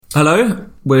Hello,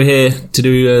 we're here to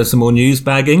do some more news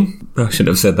bagging. I shouldn't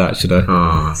have said that, should I?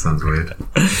 Oh, that sounds weird.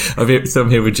 I'm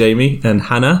here with Jamie and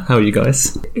Hannah. How are you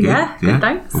guys? Yeah, good,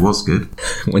 thanks. It was good.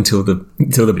 Until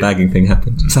the bagging thing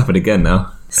happened. It's happened again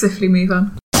now. Swiftly move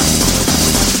on.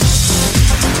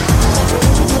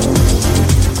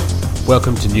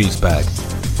 Welcome to Newsbag,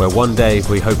 where one day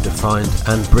we hope to find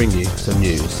and bring you some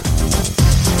news.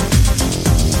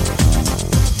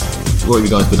 What have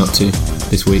you guys been up to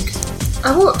this week?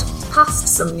 I walked past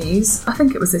some news. I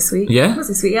think it was this week. Yeah? It was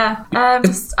this week, yeah.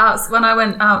 Just out, when I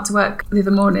went out to work the other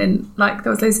morning, like,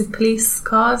 there was loads of police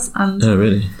cars and Oh,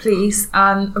 really? police,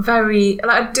 and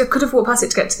I could have walked past it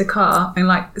to get to the car and,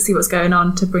 like, see what's going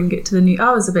on to bring it to the news.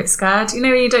 I was a bit scared. You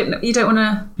know, you don't want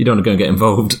to... You don't want to go and get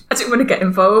involved. I didn't want to get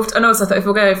involved. And also I thought if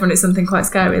we'll go over and it's something quite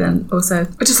scary, then also...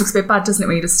 It just looks a bit bad, doesn't it,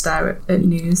 when you just stare at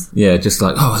news? Yeah, just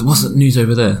like, oh, what's the news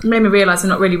over there? It made me realise we're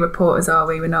not really reporters, are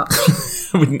we? We're not...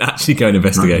 We didn't actually go and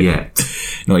investigate.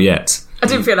 Not yet. I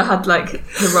didn't feel I had, like,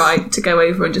 the right to go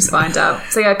over and just find out.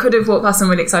 So, yeah, I could have walked past some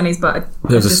really exciting news, but I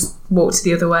just walked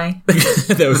the other way.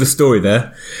 There was a story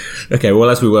there. Okay, well,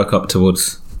 as we work up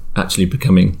towards actually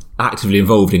becoming actively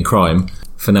involved in crime,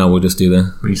 for now we'll just do the...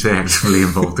 When you say actively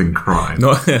involved in crime...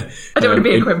 Not, I don't want to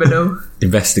be a criminal.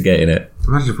 Investigating it.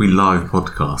 Imagine if we live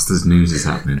podcast as news is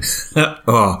happening.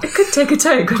 Oh, It could take a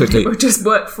turn, couldn't it? Or just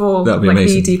work for, That'd be like,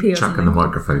 amazing. the EDP or Chucking something. the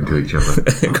microphone to each other.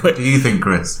 What do you think,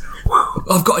 Chris?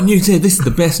 I've got a news here. This is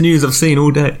the best news I've seen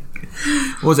all day.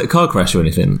 Was it a car crash or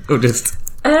anything? Or just...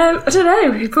 I don't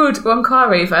know. He pulled one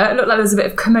car over. It looked like there was a bit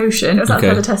of commotion. It was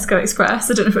outside the Tesco Express.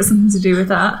 I don't know if it was something to do with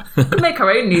that. We can make our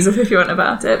own news up if you want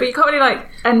about it, but you can't really, like,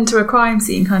 enter a crime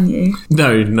scene, can you?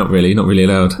 No, not really. Not really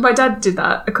allowed. My dad did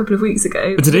that a couple of weeks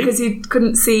ago. Did he? Because he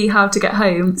couldn't see how to get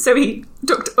home. So he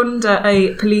ducked under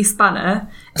a police banner,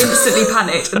 instantly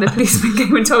panicked, and the policeman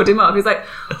came and told him off. He was like,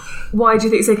 why do you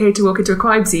think it's okay to walk into a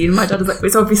crime scene? And my dad was like,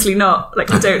 it's obviously not.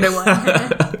 Like, I don't know why I'm here.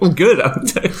 Well, good. I'm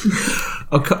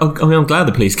glad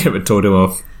the police came and told him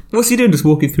off. What's he doing just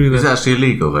walking through Is it there? actually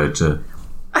illegal, though, to...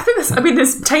 I think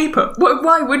there's tape up.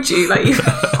 Why would you? Like,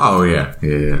 Oh, yeah.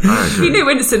 I agree. he knew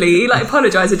instantly. He, like,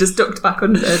 apologised and just ducked back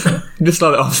under. Just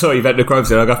like, oh, sorry, you've entered a crime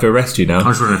scene. I'll have to arrest you I now.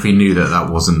 was wondering if he knew that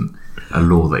wasn't a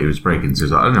law that he was breaking. So he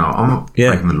was like, I don't know, I'm not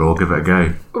breaking the law, give it a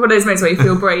go. One of those moments where you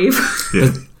feel brave.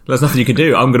 Yeah. There's nothing you can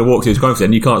do. I'm going to walk to his crime scene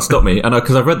and you can't stop me. And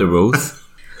because I've read the rules...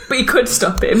 But he could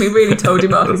stop him. He really told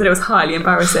him off. He said it was highly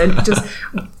embarrassing. He just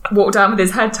walked down with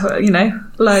his head,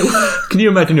 low. Can you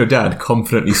imagine your dad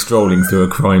confidently strolling through a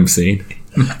crime scene?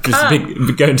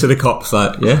 Just going to the cops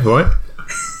like, yeah, right?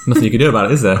 Nothing you can do about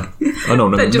it, is there? I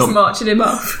don't know. They're just marching him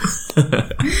off.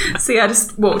 So yeah, I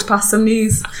just walked past some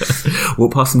news.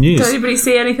 Walk past some news. Did anybody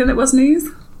see anything that was news?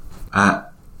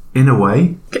 In a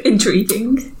way,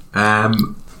 Intriguing.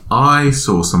 I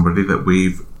saw somebody that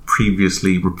we've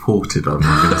previously reported on,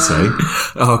 I'm going to say.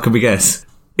 Oh, can we guess?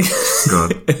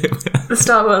 God. The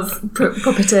Star Wars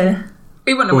puppeteer.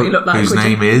 We wouldn't know what he looked like, Whose would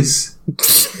name is...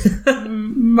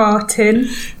 Martin.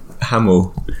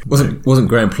 Hamill. Wasn't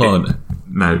Graham Plant.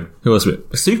 No, Who was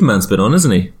it? Superman's been on,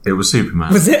 hasn't he? it was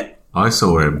Superman. Was it? I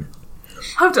saw him.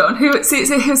 Hold on. He was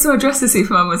someone dressed as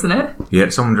Superman, wasn't it? Yeah,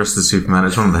 someone dressed as Superman.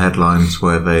 It's one of the headlines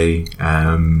where they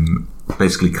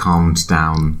basically calmed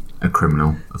down a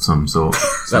criminal of some sort.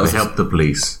 So they helped the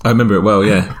police. I remember it well,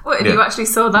 yeah. What, Yeah. you actually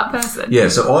saw that person? Yeah,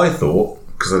 so I thought,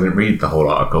 because I didn't read the whole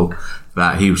article,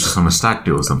 that he was just on a stag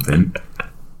do or something.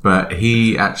 But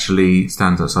he actually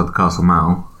stands outside the Castle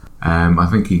Mall. I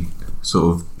think he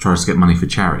sort of tries to get money for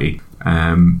charity.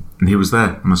 And he was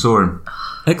there, and I saw him. I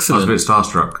was a Excellent. bit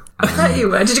starstruck. I bet you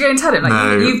were. Did you go and tell him? Like,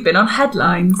 No. you've been on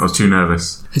headlines. I was too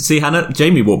nervous. See, Hannah,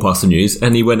 Jamie walked past the news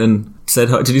and he went and said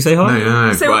hi. Did you say hi?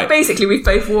 No. So Right. basically, we've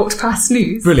both walked past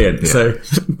news. Brilliant. So,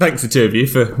 thanks to two of you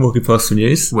for walking past some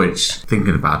news. Which,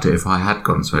 thinking about it, if I had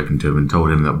gone and spoken to him and told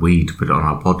him that we'd put it on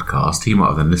our podcast, he might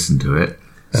have then listened to it.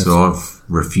 So I've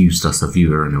refused us a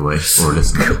viewer in a way, or a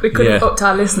listener. We could have Yeah. upped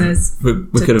our listeners We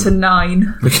could to have.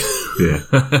 9. Yeah.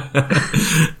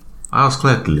 I asked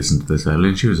Claire to listen to this earlier,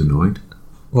 and she was annoyed.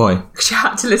 Why? She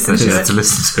had to listen She to had it. to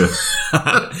listen to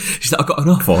it. She's like, I've got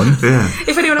enough on. Yeah.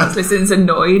 If anyone else listens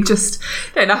annoyed, just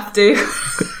don't have to.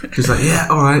 She's like, yeah,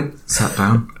 alright. Sat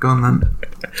down. Go on then.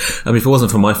 I mean, if it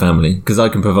wasn't for my family, because I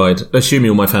can provide, assuming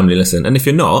all my family listen. And if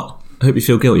you're not, I hope you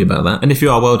feel guilty about that. And if you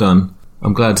are, well done.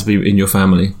 I'm glad to be in your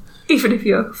family. Even if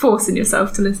you're forcing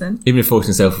yourself to listen. Even if forcing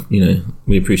yourself,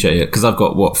 we appreciate it. Because I've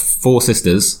got, 4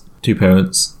 sisters, 2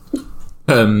 parents.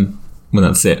 Well,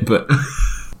 that's it. But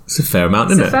it's a fair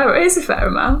amount, isn't it? It is a fair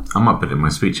amount. I might put it in my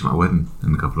speech at my wedding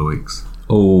in a couple of weeks.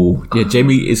 Oh, yeah,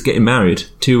 Jamie is getting married.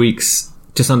 2 weeks,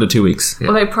 just under 2 weeks. Yeah.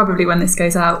 Although probably when this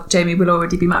goes out, Jamie will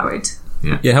already be married.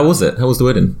 Yeah, how was it? How was the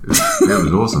wedding? It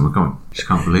was awesome. Just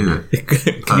can't believe it.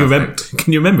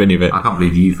 Can you remember any of it? I can't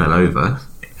believe you fell over.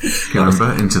 Can you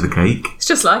remember? Into the cake. It's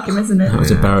just like him, isn't it? That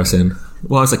was embarrassing.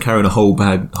 Well, I was like carrying a whole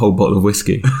bottle of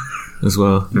whiskey as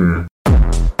well. Yeah.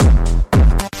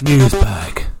 News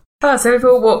bag. Oh, so we've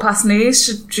all walked past news.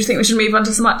 Do you think we should move on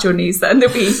to some actual news then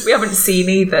that we haven't seen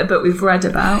either, but we've read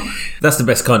about? That's the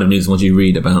best kind of news, ones you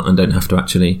read about and don't have to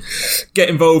actually get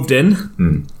involved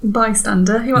in.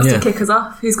 Bystander. Who wants to kick us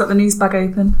off? Who's got the news bag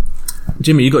open?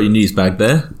 Jimmy, you got your news bag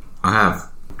there. I have.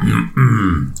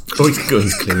 Oh, he's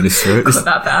clearing his throat. Put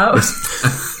that bit out.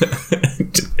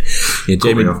 Yeah,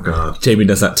 Caught me off guard. Jamie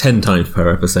does that 10 times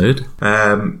per episode.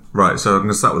 Right, so I'm going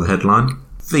to start with the headline.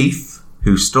 Thief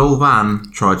who stole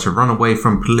van tried to run away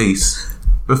from police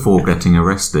before getting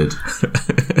arrested.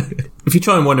 If you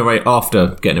try and run away after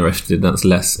getting arrested, that's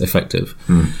less effective.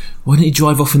 Why didn't you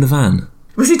drive off in the van?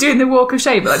 Was he doing the walk of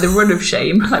shame, like the run of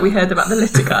shame, like we heard about the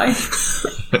litter guy?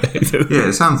 Yeah,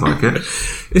 it sounds like it.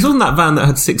 This wasn't that van that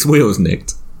had 6 wheels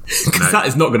nicked. Because that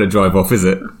is not going to drive off, is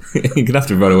it? You're going to have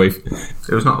to run away.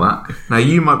 It was not that. Now,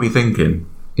 you might be thinking...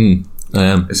 I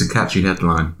am. It's a catchy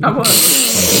headline. I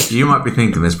was. You might be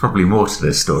thinking there's probably more to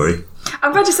this story.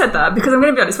 I'm glad you said that, because I'm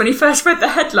going to be honest, when you first read the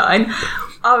headline,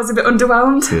 I was a bit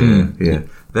underwhelmed. Yeah.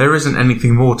 There isn't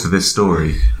anything more to this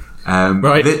story.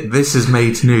 Right. This has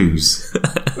made news.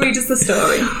 Read us the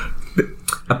story.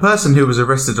 A person who was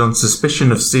arrested on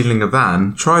suspicion of stealing a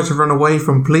van tried to run away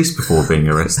from police before being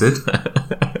arrested.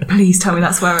 Please tell me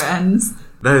that's where it ends.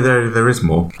 No, there is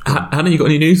more. Hannah, you got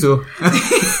any news? Or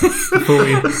before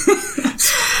we...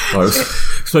 I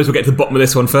suppose we'll get to the bottom of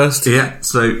this one first. Yeah,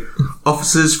 so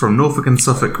officers from Norfolk and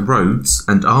Suffolk Roads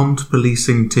and armed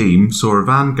policing team saw a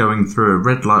van going through a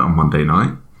red light on Monday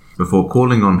night before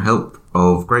calling on help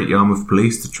of Great Yarmouth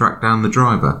Police to track down the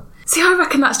driver. See, I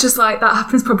reckon that's just like, that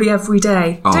happens probably every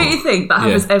day. Oh, don't you think that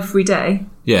happens every day?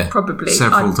 Yeah. Probably.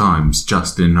 Several times,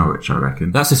 just in Norwich, I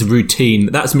reckon. That's just a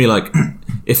routine. That's me, like,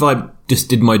 if I just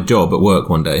did my job at work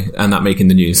one day and that making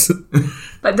the news.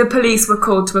 Like the police were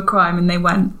called to a crime and they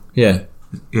went. Yeah.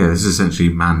 Yeah, this is essentially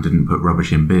man didn't put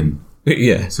rubbish in bin,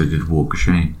 Yeah. so did walk of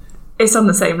shame. It's on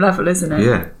the same level, isn't it?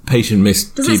 Yeah. Patient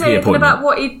missed Does GP it say anything appointment. about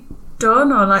what he'd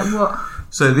done or like what?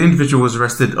 So the individual was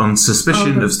arrested on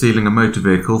suspicion of stealing a motor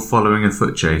vehicle following a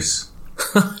foot chase.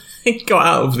 He got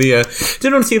out of the... Did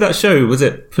anyone see that show? Was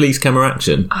it Police Camera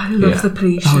Action? I love the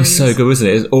police Oh, shows. it's so good,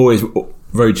 wasn't it? It's always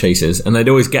road chases, and they'd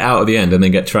always get out at the end and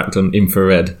then get tracked on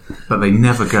infrared. But they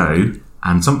never go,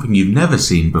 and something you've never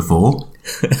seen before,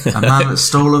 a man that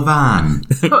stole a van.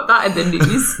 Put that in the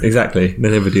news. Exactly. They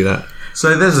never do that.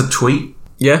 So there's a tweet,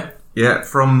 Yeah?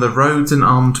 from the Roads and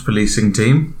Armed Policing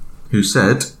team, who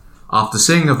said, after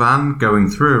seeing a van going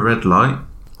through a red light,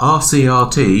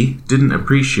 RCRT didn't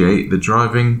appreciate the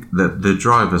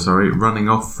driver running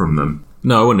off from them.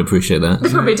 No, I wouldn't appreciate that. They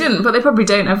probably didn't, but they probably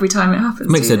don't every time it happens.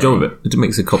 It makes do their job they? of it. It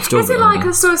makes a cop's job Is of it it. like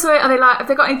a story? Are they like? Have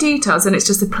they got any details? And it's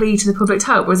just a plea to the public to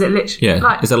help, or is it literally? Yeah.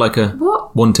 Like, Is there like a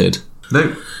what? wanted?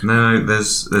 No,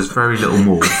 there's very little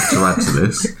more to add to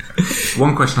this.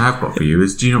 One question I have got for you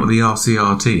is, do you know what the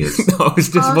RCRT is? I was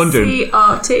just wondering.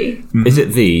 RCRT. Is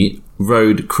it the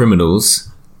Road Criminals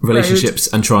Relationships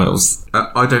and Trials?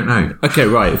 I don't know. Okay,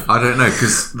 right. I don't know,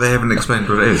 because they haven't explained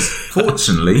what it is.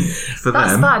 Fortunately for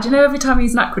That's them... bad. You know, every time you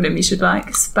use an acronym, you should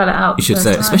like spell it out. You should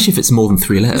say it, especially if it's more than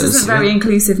 3 letters. This isn't a very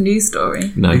inclusive news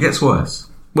story. No. It gets worse.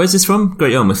 Where's this from?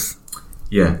 Great Yarmouth.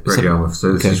 Yeah, Great Yarmouth.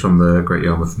 So this is from the Great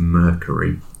Yarmouth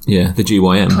Mercury. Yeah, the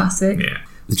GYM. Classic. Yeah.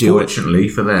 The GYM. Fortunately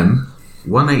for them,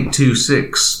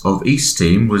 1826 of East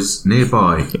Team was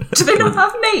nearby. Do they not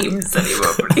have names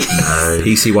anymore? No.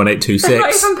 PC They've not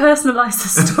 1826. even personalised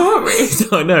the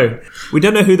story. I know. We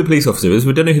don't know who the police officer is.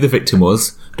 We don't know who the victim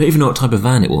was. We don't even know what type of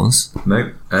van it was.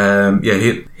 No.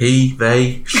 He,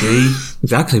 they, she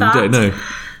Exactly, That. we don't know.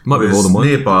 Might be more was than one.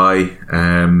 nearby.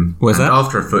 Where's and that?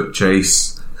 after a foot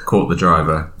chase, caught the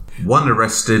driver. One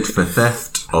arrested for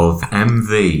theft of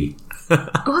MV.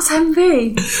 What's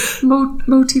MV?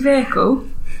 Multi-vehicle?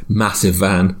 Massive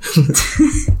van.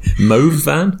 Mauve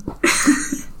van?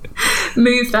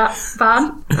 Move that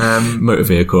van. Motor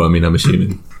vehicle, I mean, I'm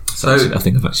assuming. So I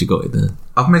think I've actually got it there.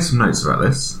 I've made some notes about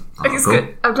this. It's article.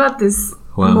 good. I'm glad there's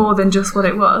Wow. more than just what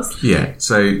it was. Yeah,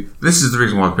 so this is the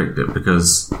reason why I picked it,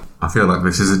 because I feel like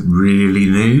this isn't really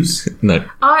news. No.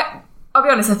 I'll be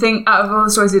honest, I think out of all the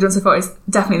stories we've done so far, it's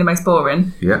definitely the most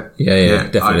boring. Yeah. Yeah,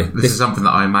 definitely. This is something that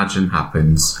I imagine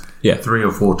happens 3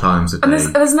 or 4 times a day. And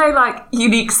there's no like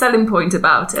unique selling point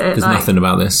about it. There's like, nothing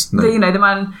about this. The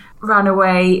man ran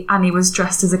away and he was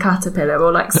dressed as a caterpillar,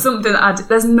 or like something that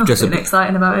there's nothing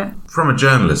exciting about it. From a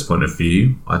journalist point of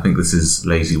view, I think this is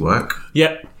lazy work.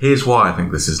 Yeah. Here's why I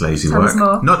think this is lazy Tell us work.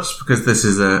 more. Not just because this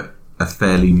is a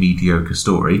fairly mediocre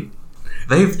story.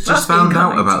 They've just found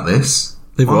out about this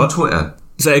They've on what? Twitter.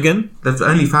 Say it again? They've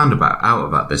only found out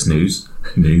about this news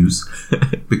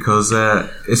because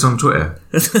it's on Twitter.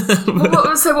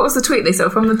 What was the tweet they saw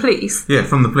from the police? Yeah,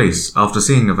 from the police. After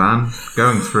seeing a van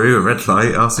going through a red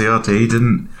light, RCRT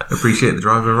didn't appreciate the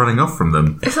driver running off from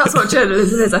them. If that's what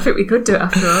journalism is, I think we could do it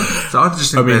after all. So I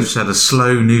just think they've just had a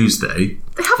slow news day.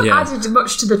 They haven't added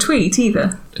much to the tweet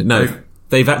either. No.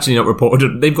 They've actually not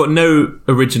reported. They've got no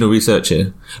original research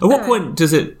here. At what point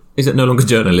is it no longer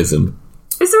journalism?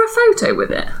 Is there a photo with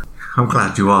it? I'm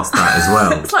glad you asked that as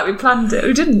well. It's like we planned it.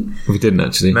 We didn't. We didn't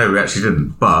actually. No, we actually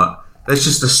didn't. But there's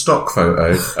just a stock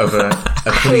photo of a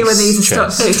Here police with these a stock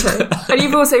chest. photo. And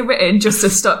you've also written just a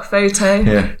stock photo.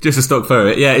 Yeah. Just a stock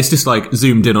photo. Yeah, it's just like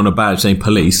zoomed in on a badge saying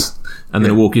police and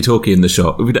then a walkie-talkie in the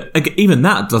shot. Even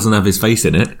that doesn't have his face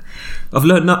in it. I've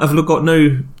got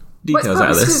no details out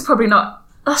of this. It's probably not.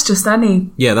 That's just any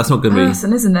Yeah, that's not going to be...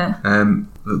 person, isn't it?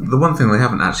 The one thing they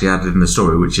haven't actually added in the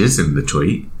story, which is in the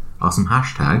tweet, are some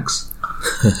hashtags.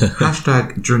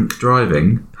 Hashtag drink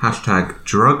driving. Hashtag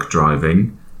drug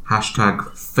driving.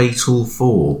 Hashtag fatal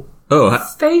 4. Oh,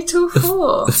 Fatal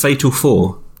 4. the Fatal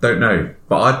 4. Don't know,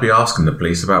 but I'd be asking the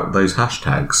police about those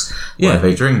hashtags. Yeah. Were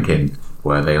they drinking?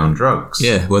 Were they on drugs?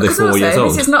 Yeah, were they Because 4 also, years old?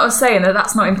 this is not us saying that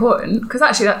that's not important, because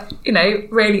actually that,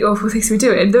 really awful things we're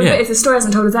doing. The story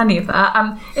hasn't told us any of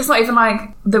that. It's not even like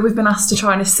that we've been asked to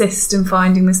try and assist in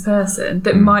finding this person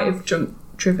that might have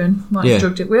driven, might have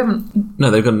drugged it. We haven't.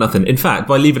 No, they've got nothing. In fact,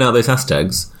 by leaving out those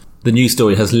hashtags, the news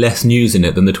story has less news in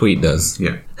it than the tweet does.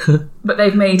 Yeah. But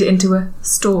they've made it into a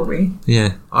story.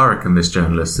 Yeah. I reckon this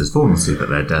journalist has fallen asleep at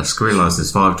their desk, realised it's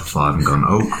 5 to 5 and gone,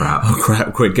 oh crap. Oh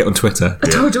crap, quick, get on Twitter. I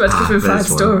told you I had to give him 5 there's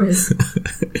one. stories.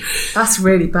 That's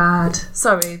really bad.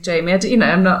 Sorry, Jamie.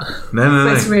 I'm not.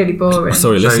 No. It's really boring.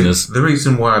 Sorry, So listeners. the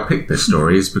reason why I picked this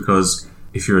story is because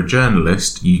if you're a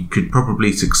journalist, you could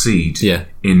probably succeed Yeah.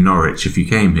 in Norwich if you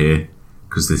came here,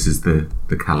 because this is the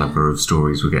calibre of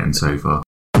stories we're getting so far.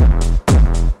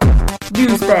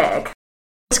 News bag.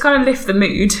 To kind of lift the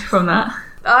mood from that,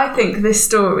 I think this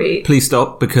story. Please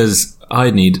stop, because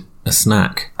I need a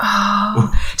snack.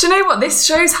 Do you know what? This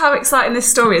shows how exciting this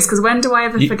story is, because when do I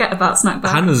ever forget about snack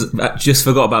bag? Hannah's just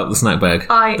forgot about the snack bag.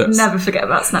 I never forget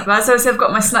about snack bag. So I've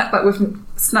got my snack bag with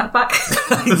snack bag.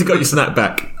 You've got your snack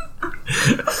back.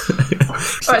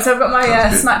 Alright, so I've got my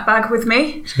snack bag with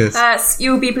me. Yes.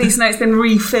 You'll be pleased to know it's been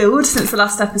refilled since the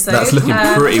last episode. That's looking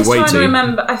pretty just trying to weighty.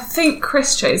 remember. I think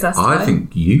Chris chose last time. I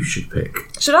think you should pick.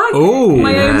 Should I? Ooh. Pick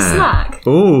my own Yeah. snack.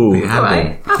 Ooh. Yeah.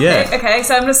 Alright. I'll Yeah. pick. Okay,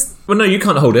 so I'm just. Well, no, you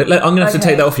can't hold it. I'm going to have to Okay.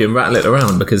 take that off you and rattle it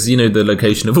around, because you know the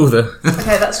location of all the...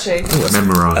 Okay, that's true.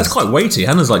 Memorise. That's quite weighty.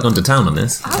 Hannah's like gone to town on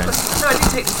this. No, I didn't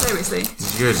take this seriously.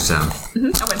 Did you go to town?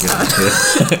 I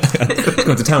went down.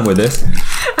 Gone to town with this.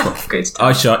 Good.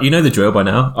 Eye shut. You know the drill by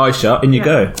now. Eye shut, in you Yeah.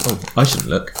 go. Oh, I shouldn't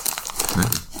look.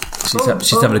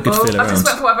 She's having a good feel I just around.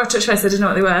 went for whatever I touched first. I didn't know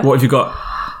what they were. What have you got?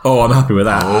 Oh, I'm happy with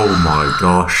that. Oh my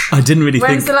gosh. I didn't really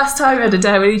When's think... the last time you had a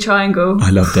dairy triangle?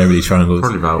 I love dairy triangles.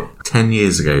 Probably about 10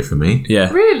 years ago for me.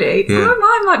 Yeah. Really? Yeah. Oh,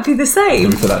 mine might be the same.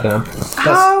 Let me put that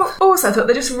down. Also, I thought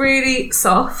they're just really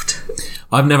soft.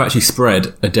 I've never actually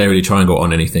spread a dairy triangle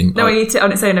on anything. No, I eat it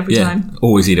on its own every Yeah, time.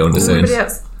 always eat it on its own. Anybody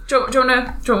else? Do you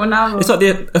want one now? Or? It's like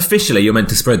officially you're meant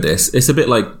to spread this. It's a bit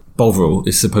like Bovril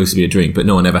is supposed to be a drink, but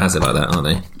no one ever has it like that, are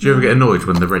they? Do you ever get annoyed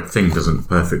when the red thing doesn't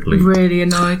perfectly Really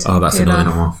annoyed. Oh, that's annoying.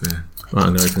 come off? Yeah. Right,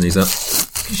 I'm going to open these up.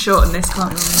 Can shorten this,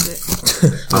 can't we?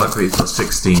 I like that it's got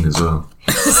 16 as well.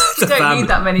 We don't need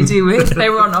that many, do we? They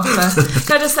were on offer.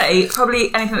 Can I just say,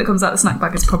 probably anything that comes out of the snack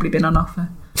bag has probably been on offer.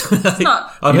 It's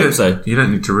not I hope so. You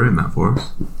don't need to ruin that for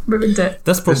us. ruined it.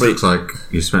 That's This probably... looks like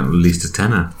you spent at least a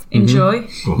tenner. Enjoy.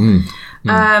 Oh.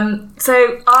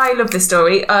 So I love this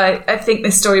story. I think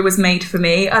this story was made for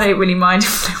me. I don't really mind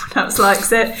if no one else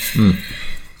likes it.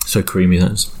 So creamy,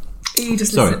 that's... You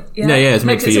just Sorry. listen. Yeah, it's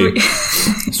made for you.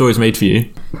 Story's made for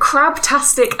you.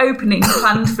 Crabtastic opening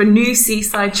planned for new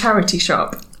seaside charity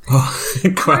shop. Oh,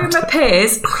 crap. Rumour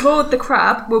appears Claude the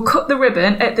Crab will cut the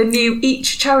ribbon at the new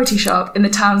Each charity shop in the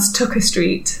town's Tucker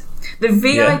Street. The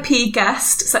VIP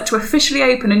guest, set to officially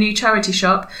open a new charity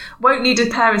shop, won't need a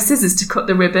pair of scissors to cut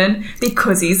the ribbon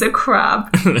because he's a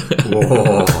crab.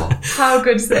 Whoa. How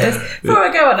good's this? Before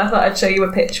I go on, I thought I'd show you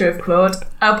a picture of Claude.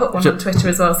 I'll put one on Twitter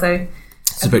as well so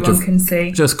a picture everyone of can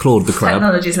see. just Claude the Crab.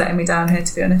 Technology's letting me down here,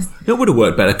 to be honest. It would have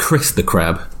worked better. Chris the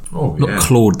Crab. Oh, Not yeah.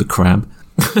 Claude the Crab.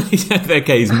 Yeah,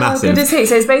 okay, he's How massive. good is he?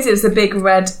 So it's basically just a big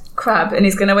red crab, and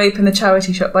he's going to open the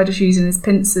charity shop by just using his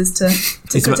pincers to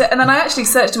cut it. And then I actually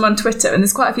searched him on Twitter, and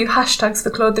there's quite a few hashtags for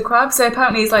Claude the Crab. So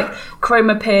apparently he's like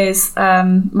Chroma Piers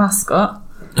mascot.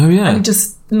 Oh yeah. And he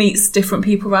just meets different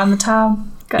people around the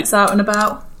town, gets out and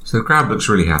about. So the crab looks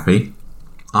really happy.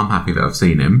 I'm happy that I've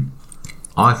seen him.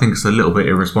 I think it's a little bit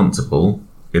irresponsible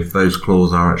if those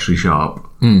claws are actually sharp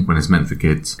when it's meant for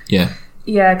kids. Yeah.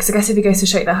 Yeah, because I guess if he goes to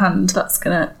shake their hand, that's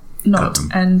going to not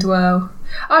end well.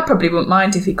 I probably wouldn't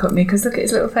mind if he cut me, because look at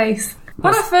his little face.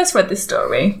 When I first read this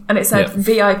story and it said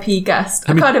VIP guest,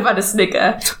 I kind of had a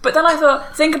snigger. But then I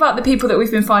thought, think about the people that we've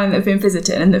been finding that have been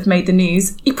visiting and that have made the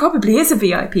news. He probably is a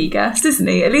VIP guest, isn't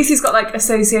he? At least he's got like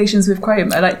associations with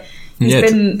Chroma. Like he's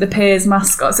been the Piers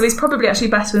mascot, so he's probably actually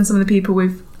better than some of the people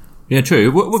we've. Yeah,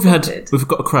 true. We've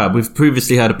got a crab. We've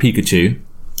previously had a Pikachu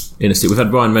in a suit. We've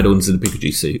had Ryan Reynolds in a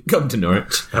Pikachu suit. Come to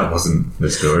Norwich. That wasn't the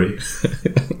story.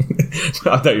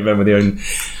 I don't remember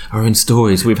our own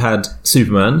stories. We've had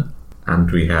Superman. And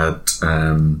we had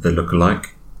the lookalike.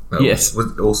 Yes.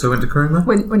 Was also into Chroma?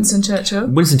 Winston Churchill.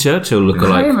 Winston Churchill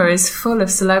lookalike. Chroma is full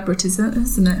of celebrities,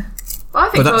 isn't it? Well, I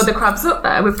think Claude the Crab's up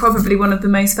there. We're probably one of the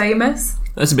most famous.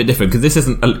 That's a bit different, because this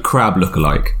isn't a crab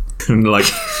lookalike. Like,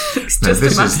 it's just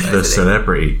this is the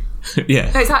celebrity.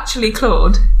 Yeah. No, it's actually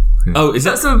Claude. Oh, is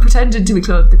that someone pretending to be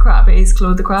Claude the Crab? It is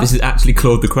Claude the Crab. This is actually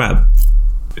Claude the Crab.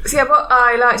 So yeah, what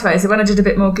I liked about it is that when I did a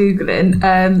bit more Googling,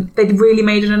 they'd really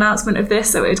made an announcement of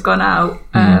this, so it had gone out,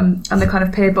 and the kind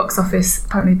of Peer box office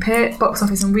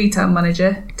and retail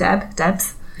manager,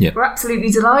 Debs, were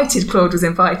absolutely delighted Claude was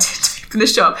invited from the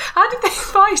shop. How did they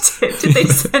invite him? Did they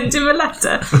send him a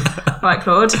letter? Right,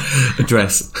 Claude.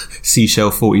 Address,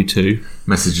 Seashell 42.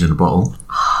 Message in a bottle.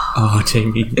 Oh,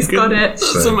 Jamie. It's got it.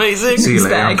 It's amazing. See you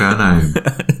later, I'm going home.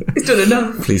 It's done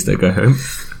enough. Please don't go home.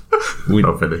 We're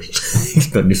not finished.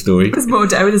 You've done your story. There's more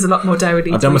dairy. There's a lot more dairy.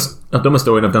 I've done my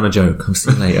story and I've done a joke. I'll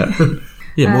see you later.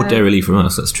 Yeah, more dairy from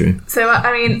us. That's true. So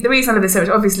I mean, the reason I love this so much,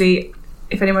 obviously,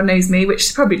 if anyone knows me, which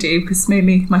they probably do, because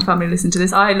mainly my family listen to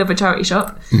this, I love a charity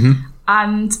shop,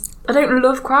 and I don't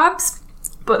love crabs,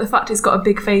 but the fact it's got a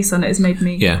big face on it has made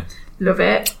me love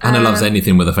it. Anna loves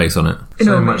anything with a face on it.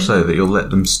 So much so that you'll let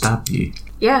them stab you.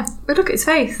 Yeah, but look at his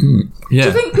face. Yeah. Do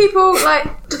you think people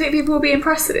will be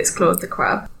impressed that it's Claude the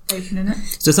Crab opening it?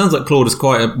 So it sounds like Claude is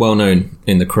quite well known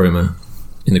in the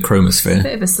Chromosphere.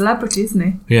 Bit of a celebrity, isn't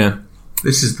he? Yeah.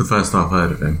 This is the first I've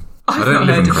heard of him. I don't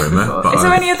live in Chroma. But is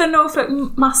there any other Norfolk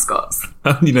mascots?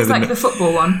 You know, it's like the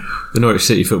football one. The Norwich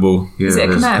City football. Yeah, is it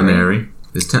a canary?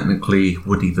 There's technically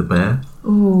Woody the Bear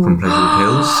from Pleasant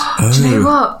Hills. Do you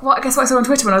know what? Guess what I saw on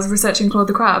Twitter when I was researching Claude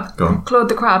the Crab? Go on. Claude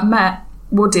the Crab met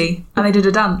Woody and they did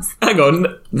a dance. Hang on.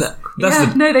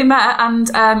 No, they met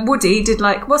and Woody did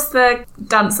what's the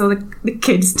dance all the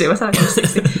kids do? I thought it was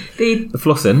 60. The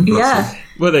flossing? Yeah.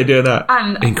 Were they doing that?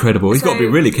 And incredible. You've got to be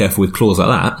really careful with claws like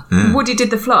that. Yeah. Woody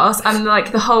did the floss and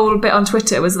the whole bit on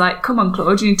Twitter was like, come on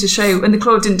Claude, you need to show, and the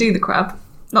Claude didn't do the crab.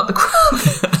 Not the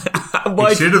crab.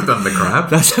 Why should have done the crab.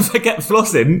 That's if I get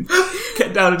flossing.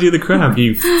 Get down and do the crab,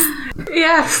 you.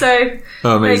 Yeah, so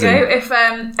there you go. If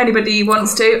anybody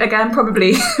wants to, again,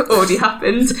 probably already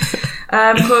happened.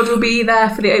 Claude will be there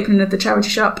for the opening of the charity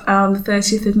shop on the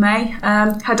 30th of May.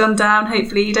 Head on down.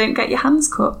 Hopefully you don't get your hands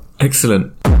cut.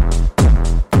 Excellent.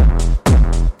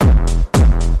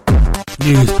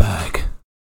 News bag.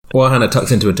 While Hannah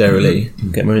tucks into a dairy,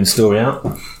 get my own story out.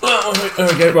 There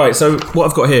we go. Right, so what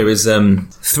I've got here is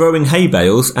throwing hay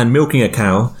bales and milking a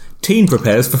cow. Teen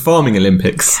prepares for farming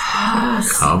Olympics.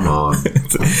 Yes. Come on.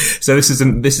 So this is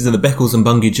in the Beccles and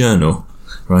Bungay Journal,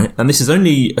 right? And this is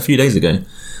only a few days ago.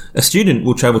 A student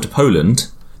will travel to Poland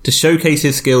to showcase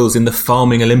his skills in the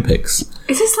farming Olympics.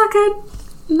 Is this like a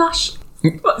national?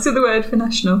 What's the other word for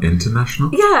national? International?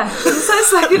 Yeah, so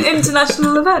it's like an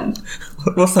international event.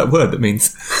 What's that word that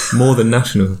means more than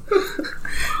national?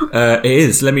 It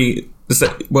is. Let me... So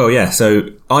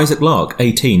Isaac Lark,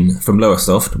 18, from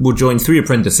Lowestoft, will join 3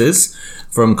 apprentices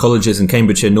from colleges in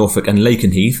Cambridgeshire, Norfolk and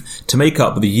Lakenheath to make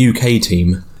up the UK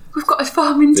team. We've got a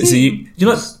farming team. So you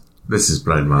know, this has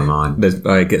blown my mind.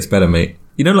 It gets better, mate.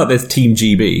 You know, there's Team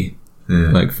GB?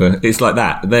 Yeah. It's like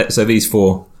that. So these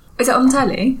 4... Is it on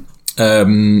telly? I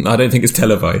don't think it's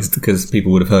televised because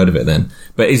people would have heard of it then.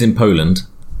 But it is in Poland.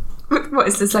 What,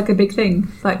 is this like a big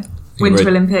thing? Like Winter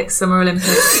Olympics, Summer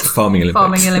Olympics? Farming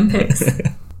Olympics.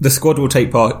 The squad will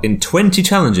take part in 20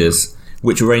 challenges,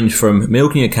 which range from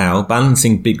milking a cow,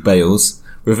 balancing big bales,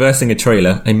 reversing a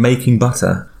trailer, and making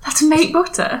butter. That's to make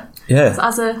butter? Yeah. So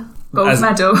as a gold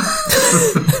medal. Butter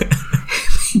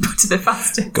the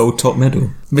fastest. Gold top medal.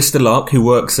 Mr. Lark, who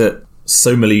works at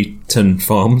Somerleyton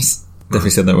Farms...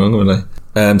 Definitely said that wrong, haven't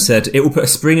said, "It will put a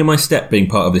spring in my step being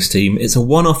part of this team. It's a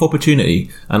one-off opportunity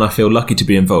and I feel lucky to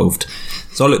be involved."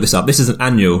 So I looked this up. This is an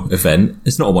annual event.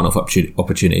 It's not a one-off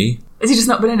opportunity. Has he just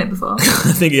not been in it before?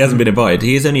 I think he hasn't been invited.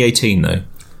 He is only 18 though.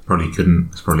 Probably couldn't.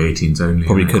 It's probably 18s only.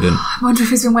 Probably isn't it? couldn't. I wonder if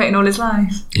he's been waiting all his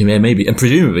life. Yeah, maybe. And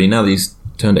presumably now that he's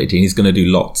turned 18, he's going to do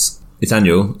lots. It's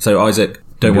annual. So Isaac,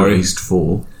 don't Maybe worry. At least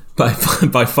 4.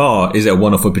 By far, is it a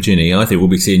one-off opportunity? I think we'll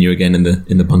be seeing you again in the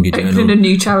Bungee Opening a Journal.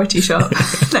 new charity shop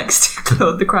next to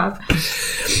Claude the Crab.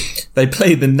 They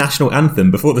played the national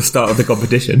anthem before the start of the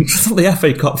competition. It's not the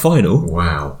FA Cup final.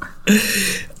 Wow.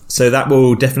 So that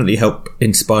will definitely help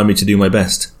inspire me to do my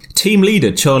best. Team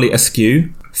leader Charlie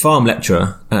Askew, farm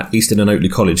lecturer at Easton and Oakley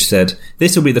College, said,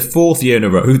 "This will be the 4th year in a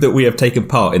row that we have taken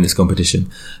part in this competition.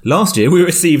 Last year we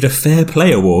received a Fair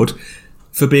Play Award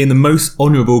for being the most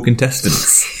honourable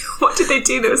contestants." What did they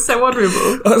do that was so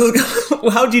honourable? Well,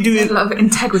 how do you do A it? lot of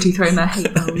integrity thrown their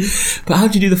hate bowls. But how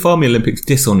do you do the Farming Olympics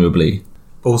dishonourably?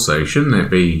 Also, shouldn't it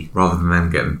be, rather than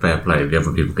them getting fair play, the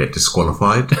other people get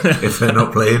disqualified if they're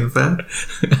not playing fair?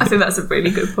 I think that's a really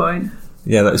good point.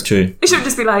 Yeah, that's true. It should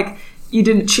just be like, you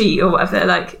didn't cheat or whatever.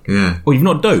 Like, Yeah. Well, you've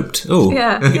not doped. Oh,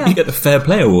 Yeah, you, yeah. you get the Fair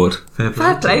Play Award. Fair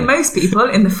fair play. Most people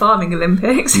in the farming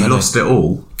Olympics. You lost it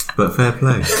all, but fair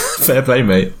play. Fair play,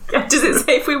 mate. Yeah, does it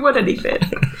say if we won anything?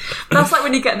 That's like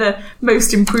when you get the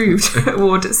most improved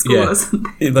award at school or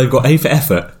something. They've got A for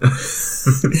effort.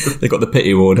 They've got the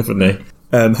pity award, haven't they?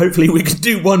 Hopefully we can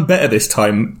do one better this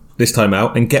time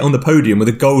out and get on the podium with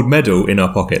a gold medal in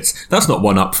our pockets. That's not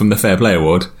one up from the Fair Play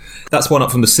Award. That's one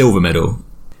up from the silver medal.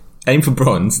 Aim for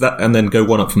bronze, and then go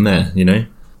one up from there, you know?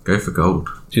 Go for gold.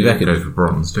 Do you don't reckon? go for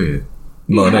bronze, do you?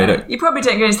 Well, no, you Yeah. don't. You probably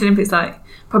don't go into the Olympics like,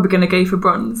 probably going to go for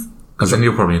bronze. Because then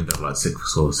you'll probably end up like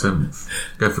 6th or 7th.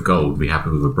 Go for gold, be happy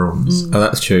with a bronze. Oh,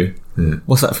 that's true. Yeah.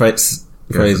 What's that phrase?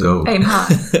 Go for gold. Aim high.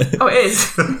 Oh, it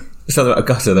is. It sounds like a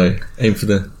gutter, though. Aim for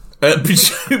the...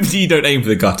 presumably you don't aim for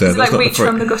the gutter. It's like That's not reach the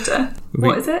from the gutter.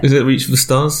 What is it? Is it reach for the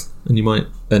stars? And you might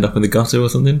end up in the gutter or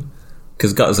something?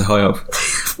 Because gutters are high up.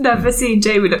 Never seen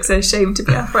Jamie look so ashamed to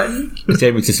be our friend.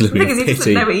 Jamie just The looking thing at is, he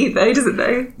pity. doesn't know it either. He doesn't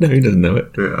know. No, he doesn't know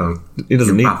it. He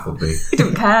doesn't need... Baffled me. He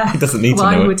doesn't care. He doesn't need to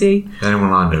Why know it. would he? The only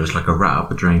one I know is like a rat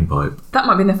up a drain pipe. That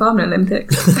might be in the farming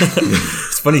Olympics.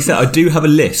 It's funny you said, I do have a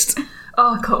list.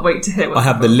 Oh, I can't wait to hear what I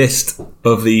have the list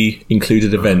of the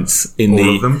included events in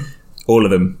All of them? All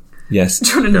of them, yes.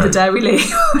 John and the Dairy League.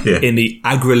 Yeah. In the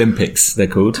Agri-Olympics, they're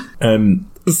called.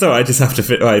 So I just have to...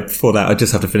 before that, I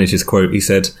just have to finish his quote. He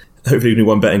said, "Hopefully we can do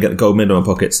one better and get the gold medal in our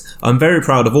pockets. I'm very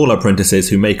proud of all our apprentices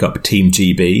who make up Team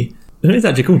GB." It's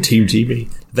actually called Team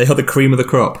GB. They are the cream of the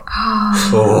crop.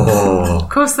 Oh. Of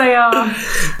course they are.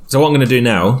 So what I'm going to do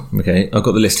now, okay, I've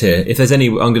got the list here. If there's any,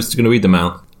 I'm just going to read them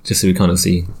out, just so we kind of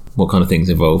see what kind of things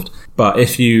involved. But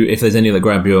if there's any that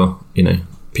grab your,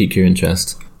 pique your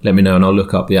interest, let me know and I'll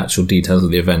look up the actual details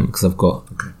of the event because I've got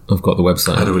the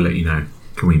website. How do we let you know?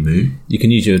 Can we moo? You can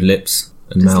use your lips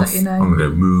and Just mouth. let you know. I'm going to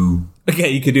go moo. Okay,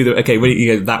 you could do the. Okay, when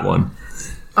you go that one.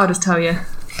 I'll just tell you.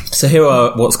 So here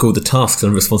are what's called the tasks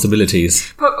and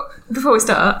responsibilities. But before we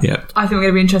start, Yeah. I think we're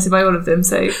going to be interested by all of them.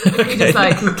 So if you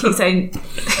just keep saying,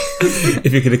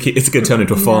 If you're going to keep, it's going to turn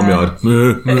into a farmyard.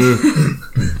 Moo, moo.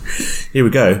 Here we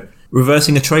go.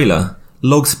 Reversing a trailer,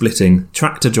 log splitting,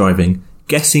 tractor driving,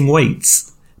 guessing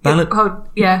weights.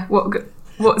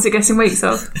 what's it guessing weights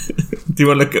of? Do you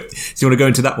want to go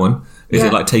into that one? Is Yeah.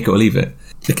 it like take it or leave it?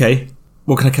 Okay.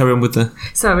 What can I carry on with the?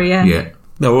 Sorry, yeah. Yeah.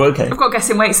 No, well, okay. I've got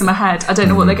guessing weights in my head. I don't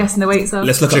know what they're guessing the weights of.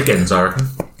 Let's look up Chickens, I reckon.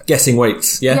 guessing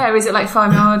weights. Yeah. Yeah, is it like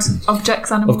farmyard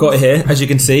objects, animals? I've got it here, as you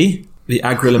can see, the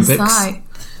Agri-Olympics. Right.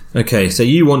 Okay, so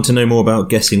you want to know more about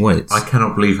guessing weights? I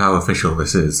cannot believe how official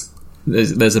this is.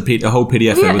 There's a whole PDF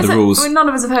Yeah, there with the rules. I mean, none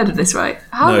of us have heard of this, right?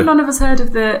 How No. have none of us heard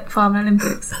of the Farming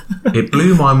Olympics? It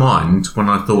blew my mind when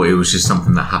I thought it was just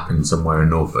something that happened somewhere in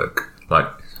Norfolk. Like,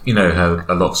 how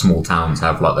a lot of small towns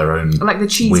have like their own Like the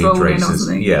cheese weird rolling or races.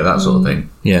 something. Yeah, that sort of thing.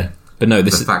 Yeah, but no,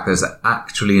 this The is fact that it's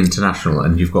actually international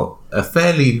and you've got a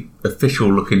fairly official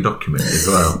looking document as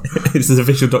well. this is an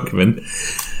official document,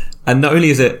 and not only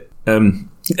is it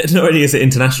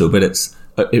international, but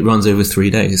it runs over 3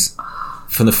 days,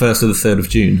 from the 1st to the 3rd of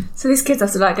June. So these kids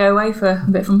have to go away for a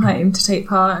bit from home to take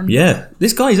part. And Yeah,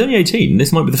 this guy is only 18.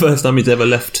 This might be the first time he's ever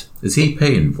left. Is he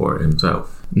paying for it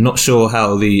himself? Not sure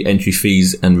how the entry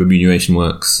fees and remuneration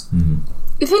works.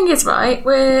 The thing is, right,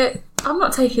 I'm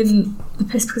not taking the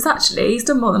piss because actually he's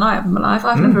done more than I have in my life.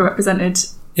 I've never represented.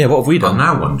 Yeah, what have we I'm done?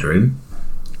 now wondering,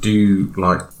 do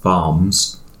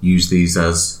farms use these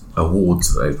as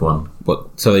awards that they've won?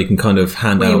 What, so they can kind of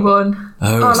hand We out. won.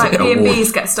 Oh, like award.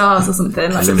 B&Bs get stars or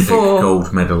something. Like Olympic before.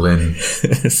 gold medal in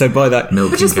So by that,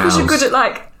 milk But just and because cows. you're good at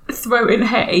throwing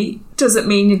hay doesn't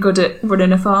mean you're good at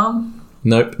running a farm.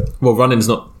 Nope. Well, running's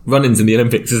in the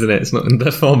Olympics, isn't it? It's not in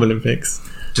the Farm Olympics.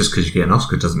 Just because you get an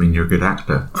Oscar doesn't mean you're a good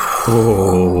actor.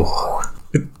 Oh.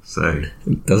 So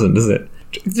It doesn't, does it?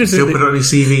 Just still put it on your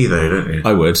CV though, don't you?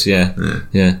 I would, yeah.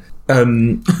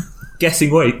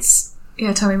 Guessing weights.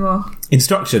 Yeah, tell me more.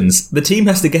 Instructions. The team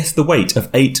has to guess the weight of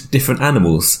 8 different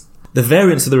animals. The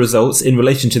variance of the results in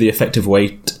relation to the effective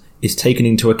weight is taken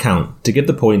into account to give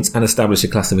the points and establish a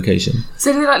classification.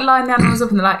 So do they like line the animals up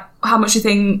and they're like, how much do you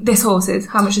think this horse is?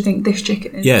 How much do you think this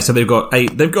chicken is? Yeah, so they've got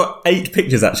 8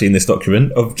 pictures actually in this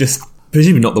document of just,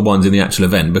 presumably not the ones in the actual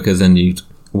event, because then you'd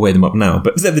weigh them up now,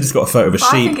 but they've just got a photo of a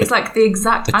sheep. I think it's like the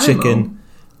exact a animal. chicken.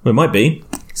 Well, it might be.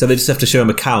 So they just have to show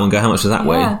them a cow and go, how much does that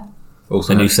weigh?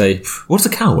 Also, And you say, what's a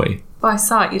cow weigh? By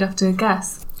sight, you'd have to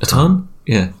guess. A ton?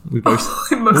 Yeah, we both.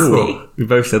 It must be. We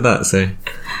both said that.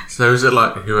 So is it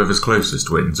like whoever's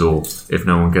closest wins, or if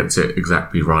no one gets it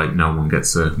exactly right, no one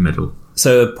gets a medal?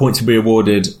 points will be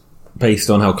awarded based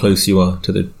on how close you are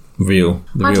to the real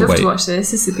I'd love weight. to watch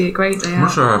this. This would be a great day I'm not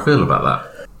out. sure how I feel about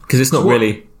that. Because it's not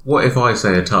really. What if I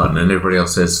say a ton and everybody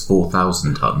else says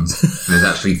 4,000 tons and it's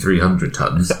actually 300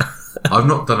 tons? I've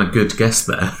not done a good guess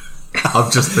there.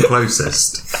 I'm just the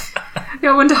closest.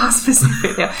 Yeah, I wonder how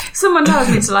specific they are. If someone tells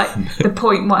me to like the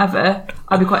point whatever,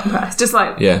 I'd be quite impressed. Just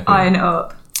like iron it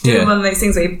up. Do one of those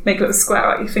things where you make a little square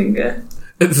out your finger.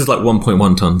 This is like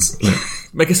 1.1 tons.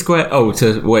 Make a square.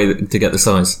 To get the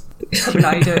size. Probably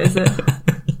not how you do it, is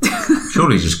it?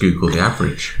 Surely just Google the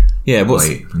average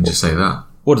weight and just say that.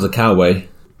 What does a cow weigh?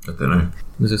 I don't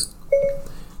know.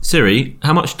 Siri,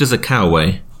 how much does a cow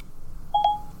weigh?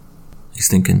 He's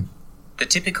thinking. The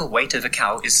typical weight of a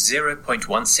cow is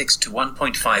 0.16 to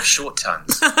 1.5 short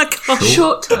tons.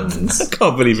 Short tons. I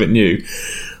can't believe it knew.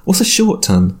 What's a short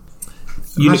ton?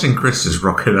 Imagine Chris just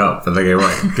rocking up and they go,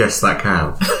 right, guess that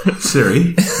cow.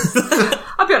 Siri.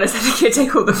 I'll be honest, I think it'd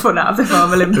take all the fun out of the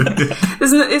Farm Olympics.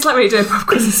 It's like when you do a pub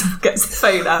quiz and someone gets the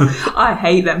phone out. I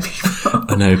hate them people.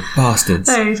 I know, bastards.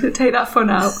 No, take that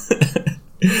fun out.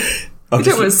 You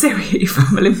don't want Siri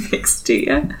from Olympics, do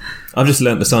you? I've just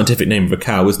learnt the scientific name of a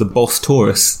cow is the Bos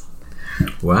taurus.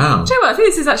 Wow. Do you know what? I think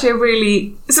this is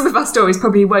actually some of our stories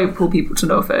probably won't pull people to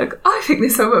Norfolk. I think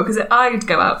this one will, because I'd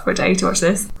go out for a day to watch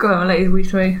this. Go on, I'll let you read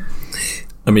through.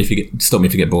 I mean, stop me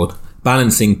if you get bored.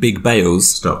 Balancing big bales.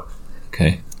 Stop.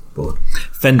 Okay. Bored.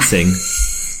 Fencing,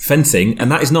 and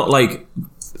that is not like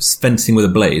fencing with a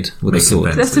blade, with a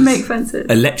sword. They have to make fences.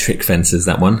 Electric fences,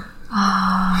 that one.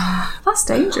 That's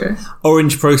dangerous.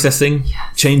 Orange processing,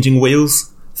 changing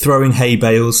wheels, throwing hay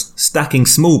bales, stacking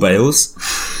small bales,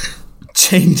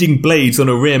 changing blades on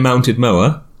a rear-mounted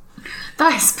mower.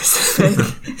 That is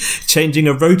specific. Changing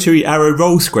a rotary arrow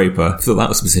roll scraper. I thought that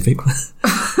was specific.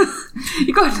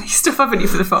 You've got new stuff, haven't you,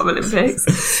 for the Farm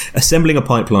Olympics? Assembling a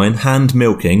pipeline, hand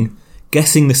milking,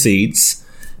 guessing the seeds.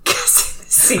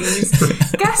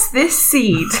 Guess this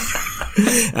seed.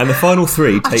 And the final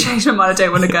 3 I've changed my mind, I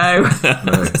don't want to go.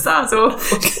 Sounds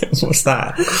awful. What's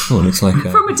that? Oh, it looks like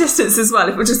From a distance as well,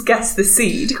 if we just guess the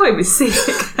seed. You can't even see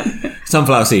it.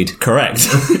 Sunflower seed, correct.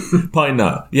 Pine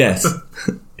nut, yes.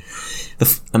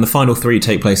 And the final 3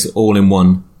 take place all in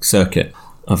one circuit,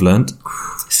 I've learnt.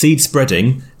 Seed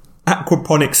spreading,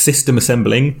 aquaponics system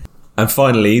assembling, and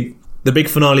finally, the big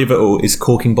finale of it all is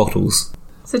corking bottles.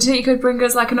 So do you think you could bring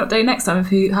us like an update next time of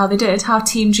how they did, how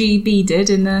Team GB did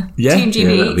in the Team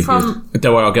GB from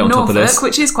Don't worry, I'll get on top of this. Norfolk,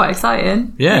 which is quite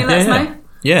exciting. Yeah, Can you let us know?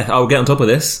 Yeah, I'll get on top of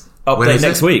this. Update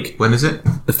next week. When is it?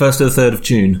 The 1st to the 3rd of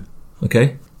June.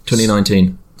 Okay?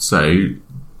 2019. So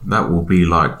that will be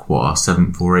like, what, our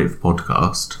 7th or 8th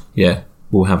podcast? Yeah,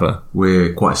 we'll have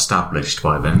We're quite established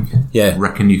by then. Yeah.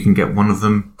 Reckon you can get one of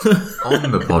them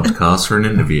on the podcast for an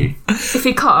interview. If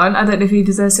he can't, I don't know if he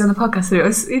deserves to be on the podcast. So it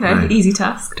was, easy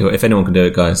task. Do it. If anyone can do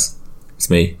it, guys, it's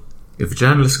me. If a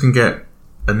journalist can get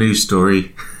a news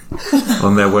story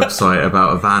on their website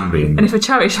about a van being... And if a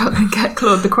charity shop can get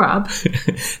Claude the Crab,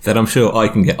 then I'm sure I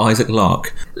can get Isaac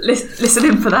Lark. listen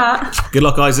in for that. Good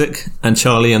luck, Isaac, and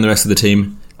Charlie and the rest of the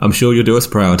team. I'm sure you'll do us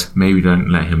proud. Maybe don't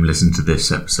let him listen to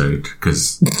this episode,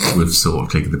 because we've sort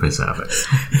of taken the piss out of it.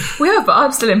 We have, but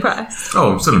I'm still impressed.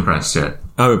 Oh, I'm still impressed, yeah.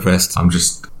 I'm impressed. I'm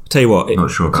just Tell you what,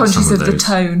 not sure about Conscious some of the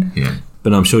tone. Yeah.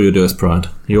 but I'm sure you'll do us proud.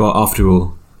 You are, after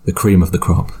all, the cream of the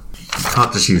crop.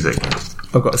 Can't just use it.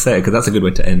 I've got to say it, because that's a good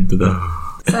way to end the...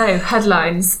 So,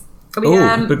 headlines. But-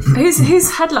 Who's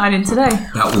headlining today?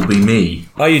 That will be me.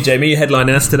 Are you, Jamie? You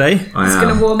headlining us today? I It's am.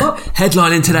 going to warm up.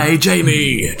 Headlining today,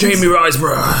 Jamie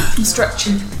Riseborough. I'm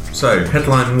stretching. So,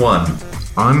 headline 1.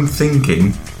 I'm thinking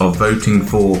of voting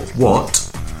for what?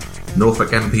 Norfolk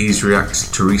MPs react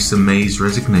to Theresa May's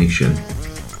resignation.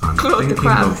 I'm Claude the thinking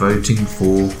Crab. of voting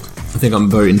for I think I'm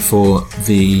voting for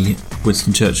the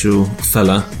Winston Churchill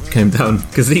fella. Came down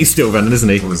because he's still running, isn't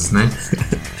he? What was his name?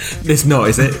 It's not,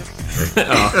 is it?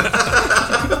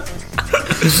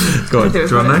 Go on. Do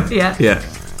you want to know? Yeah. Yeah.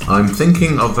 I'm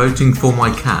thinking of voting for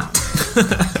my cat. So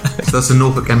that's a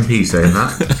Norfolk MP saying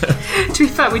that. To be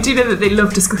fair, we do know that they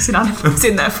love discussing animals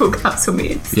in their full council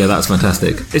meetings. Yeah, that's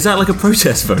fantastic. Is that like a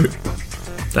protest vote?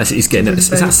 He's getting it. Is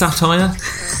that satire?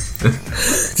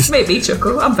 Maybe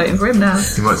chuckle. I'm voting for him now.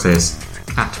 You might say it's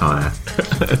cat hire.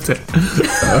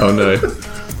 Oh no.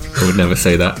 I would never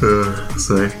say that.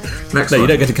 So, next No, one. you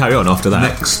don't get to carry on after that.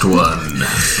 Next one.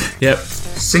 Yep.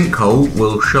 Sinkhole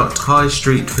will shut High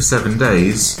Street for 7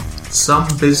 days. Some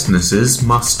businesses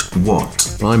must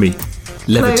what? Blimey.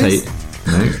 Levitate.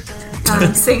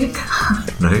 No, Sink.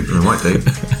 no, they might do.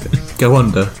 Go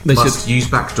under. They Must use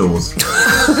back doors.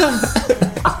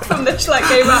 From the like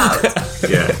came out.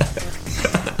 Yeah.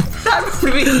 That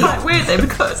would be quite weird though,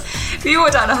 because if you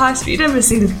walk down a high street, you never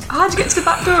see them. How'd you get to the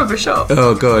back door of a shop?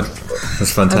 Oh god.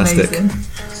 That's fantastic. Amazing.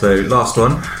 So, last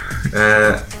one.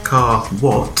 Car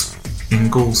what in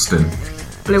Galston?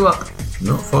 Blew up.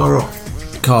 Not far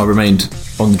off. Car remained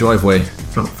on the driveway.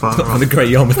 Not far Not on off. the Great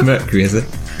Yarmouth Mercury, is it?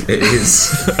 It is.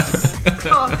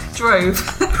 Oh, drove.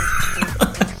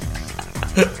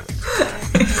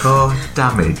 Car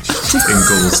damaged in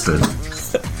Galston.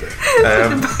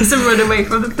 Person run away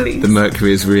from the police. The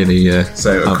Mercury is really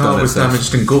So, a car outdone was itself.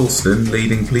 damaged in Galston,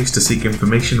 leading police to seek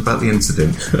information about the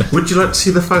incident. Would you like to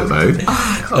see the photo?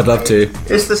 I'd love to.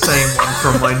 It's the same one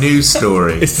from my news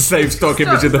story. It's the same stock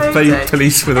image Stock of the photo. fake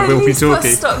police with a At least walkie-talkie.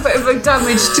 plus stock bit of a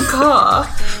damaged car.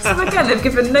 So again, they've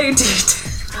given no detail.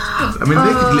 I mean,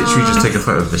 they could literally just take a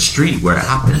photo of the street where it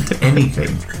happened.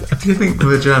 Anything. Do you think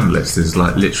the journalist is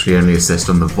like literally only assessed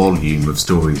on the volume of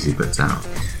stories he puts out?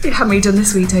 How many done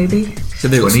this week, Toby? So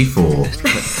they got 24.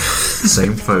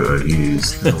 Same photo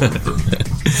used. in all of them.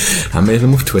 how many of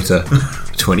them off Twitter?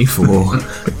 24.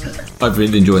 I've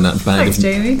really enjoyed that bag. Thanks,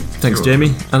 Jamie. Thanks, Jamie.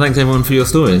 And thanks everyone for your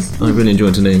stories. I really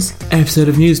enjoyed today's episode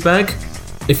of Newsbag.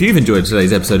 If you've enjoyed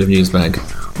today's episode of Newsbag,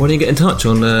 why don't you get in touch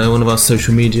on one of our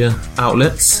social media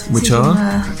outlets, which are...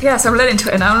 Yes, I'm learning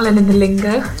Twitter now. I'm learning the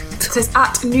lingo. So it's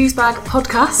at Newsbag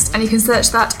Podcast, and you can search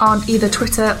that on either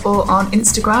Twitter or on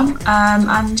Instagram.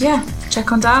 And yeah,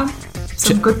 check on down.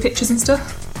 Some good pictures and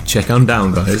stuff. Check on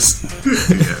down, guys.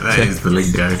 That is the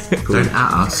lingo. Don't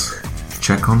at us.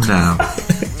 Check on down.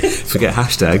 Forget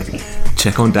hashtag.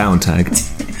 Check on down tag.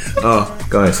 Oh,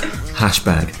 guys.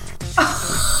 Hashbag.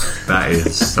 That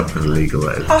is something illegal.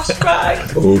 That is.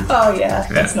 Hashtag. Oh yeah,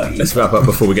 that's not you. Let's wrap up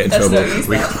before we get in That's trouble.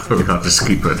 not you. We can't just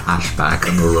keep putting hashtag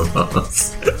on all of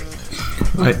us.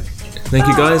 Right. Thank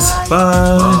you, guys.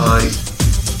 Bye. Bye.